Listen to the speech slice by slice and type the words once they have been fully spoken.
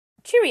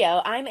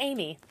Cheerio, I'm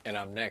Amy. And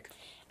I'm Nick.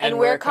 And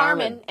we're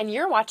Karmin, and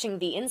you're watching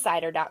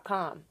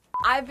TheInsider.com.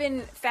 I've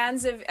been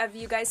fans of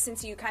you guys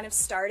since you kind of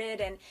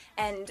started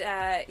and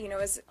you know,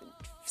 was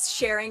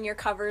sharing your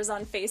covers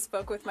on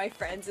Facebook with my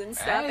friends and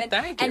stuff. Hey,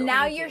 thank you. And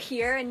now you're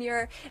here and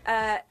you're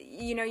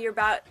you know, you're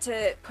about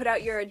to put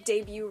out your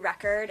debut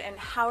record. And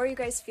how are you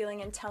guys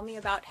feeling? And tell me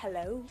about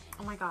Hello.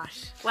 Oh my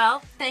gosh.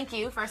 Well, thank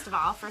you, first of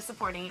all, for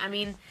supporting. I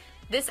mean,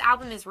 this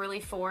album is really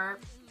for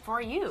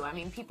you. I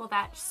mean, people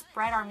that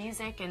spread our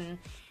music, and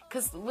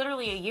because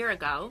literally a year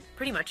ago,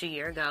 pretty much a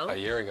year ago,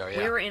 yeah.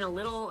 we were in a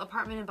little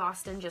apartment in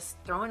Boston just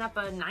throwing up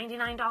a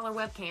 $99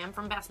 webcam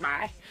from Best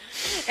Buy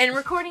and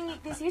recording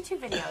these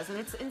YouTube videos. And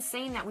it's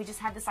insane that we just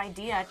had this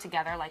idea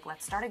together, like,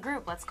 let's start a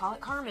group, let's call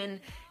it Karmin,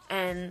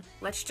 and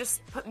let's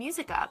just put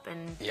music up.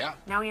 And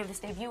now we have this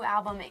debut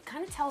album. It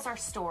kind of tells our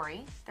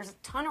story. There's a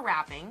ton of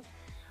rapping,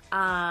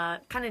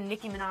 kind of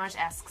Nicki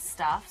Minaj-esque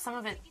stuff. Some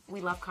of it,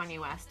 we love Kanye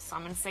West, so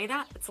I'm going to say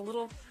that. It's a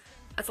little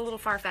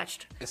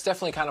far-fetched. It's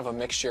definitely kind of a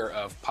mixture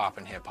of pop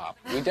and hip-hop.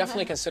 We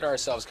definitely consider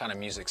ourselves kind of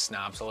music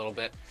snobs a little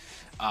bit.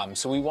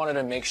 So we wanted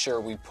to make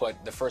sure we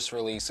put the first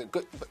release.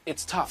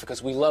 It's tough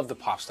because we love the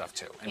pop stuff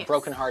too. And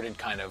Broken Hearted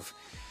kind of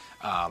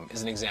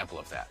is an example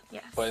of that.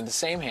 Yes. But in the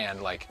same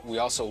hand, like, we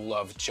also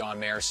love John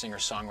Mayer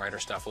singer-songwriter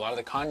stuff. A lot of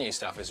the Kanye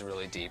stuff is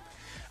really deep.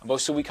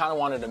 So we kind of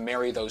wanted to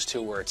marry those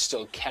two where it's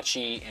still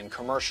catchy and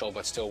commercial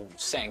but still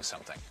saying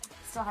something.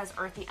 Still has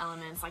earthy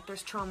elements, like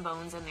there's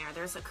trombones in there,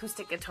 there's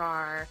acoustic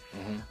guitar,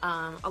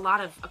 a lot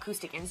of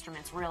acoustic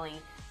instruments really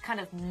kind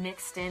of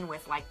mixed in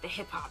with like the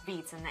hip-hop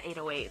beats and the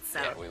 808s.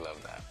 So. Yeah, we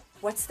love that.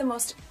 What's the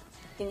most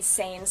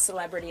insane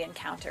celebrity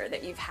encounter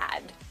that you've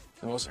had?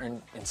 The most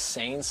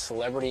insane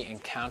celebrity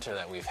encounter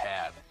that we've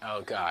had?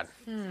 Oh, God.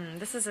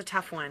 This is a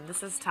tough one.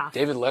 This is tough.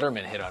 David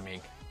Letterman hit on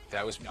me.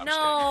 That was... No,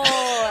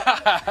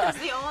 That's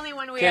the only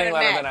one we haven't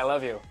met. Letterman, I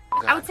love you.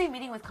 I would say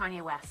meeting with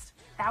Kanye West.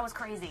 That was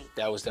crazy.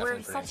 That was definitely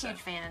We're such huge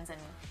fans, and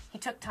he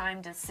took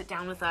time to sit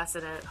down with us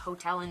at a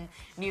hotel in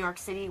New York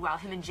City while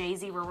him and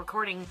Jay-Z were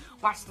recording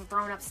Watch the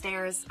Throne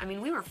upstairs. I mean,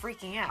 we were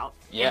freaking out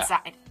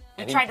inside.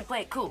 We tried to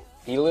play it cool.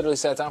 He literally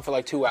sat down for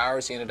like 2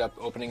 hours. He ended up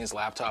opening his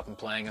laptop and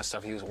playing us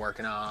stuff he was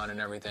working on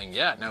and everything.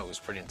 Yeah, no, it was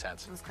pretty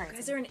intense. It was crazy. You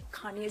guys are in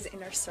Kanye's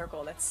inner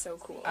circle. That's so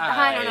cool.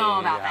 I don't know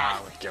about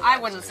that. I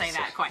wouldn't say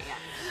that quite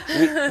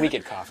yet. We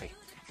get coffee.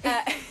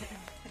 I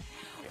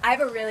have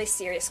a really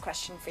serious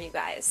question for you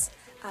guys.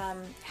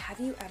 Have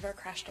you ever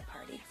crashed a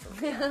party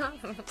for real?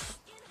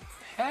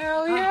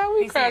 Hell yeah,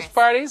 we crashed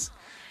parties.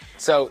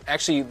 So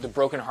actually, the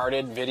Broken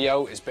Hearted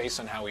video is based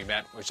on how we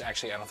met, which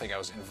actually I don't think I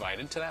was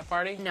invited to that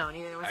party. No,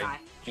 neither was I.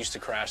 Used to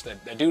crash.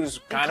 That dude was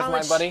kind of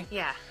my buddy.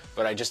 Yeah.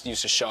 But I just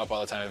used to show up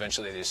all the time.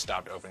 Eventually, they just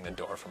stopped opening the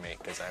door for me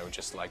because I would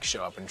just like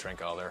show up and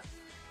drink all their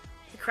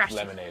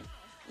lemonade.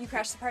 You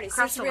crashed the party.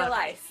 So it's real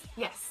life.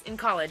 Yes, in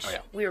college,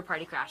 we were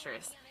party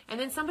crashers. And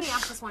then somebody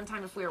asked us one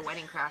time if we were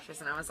wedding crashers,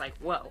 and I was like,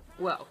 whoa,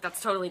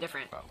 that's totally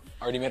different. Well,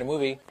 already made a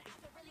movie.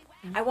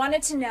 I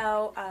wanted to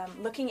know,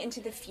 looking into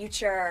the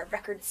future,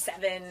 Record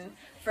 7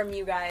 from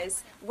you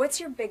guys, what's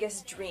your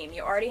biggest dream?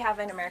 You already have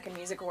an American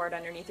Music Award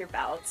underneath your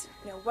belt.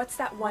 You know, what's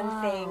that one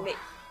thing that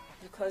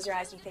you close your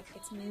eyes and you think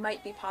it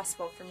might be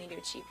possible for me to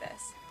achieve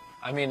this?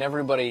 I mean,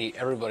 everybody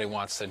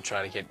wants to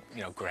try to get,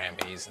 you know,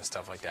 Grammys and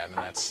stuff like that, and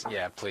that's,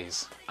 yeah,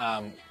 please.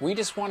 We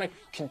just want to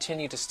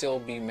continue to still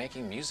be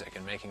making music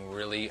and making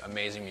really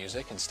amazing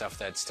music and stuff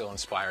that still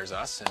inspires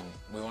us, and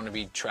we want to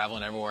be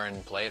traveling everywhere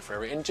and play it for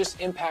everybody, and just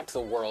impact the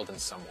world in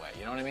some way,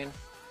 you know what I mean?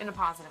 In a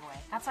positive way.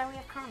 That's why we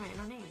have Karmin in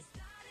our name.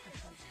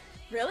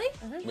 Really?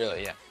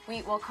 Really, yeah.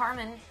 Well,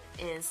 Karmin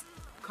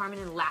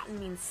in Latin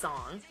means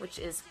song, which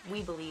is,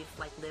 we believe,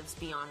 like, lives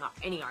beyond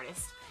any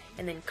artist.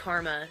 And then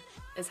karma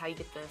is how you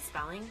get the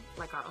spelling,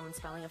 like our own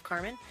spelling of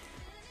Karmin.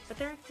 But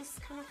they're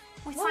just kind of,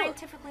 we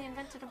scientifically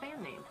invented a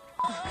band name.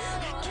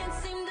 I can't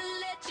seem to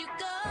let you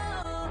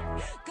go.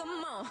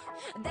 Come on,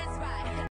 that's right.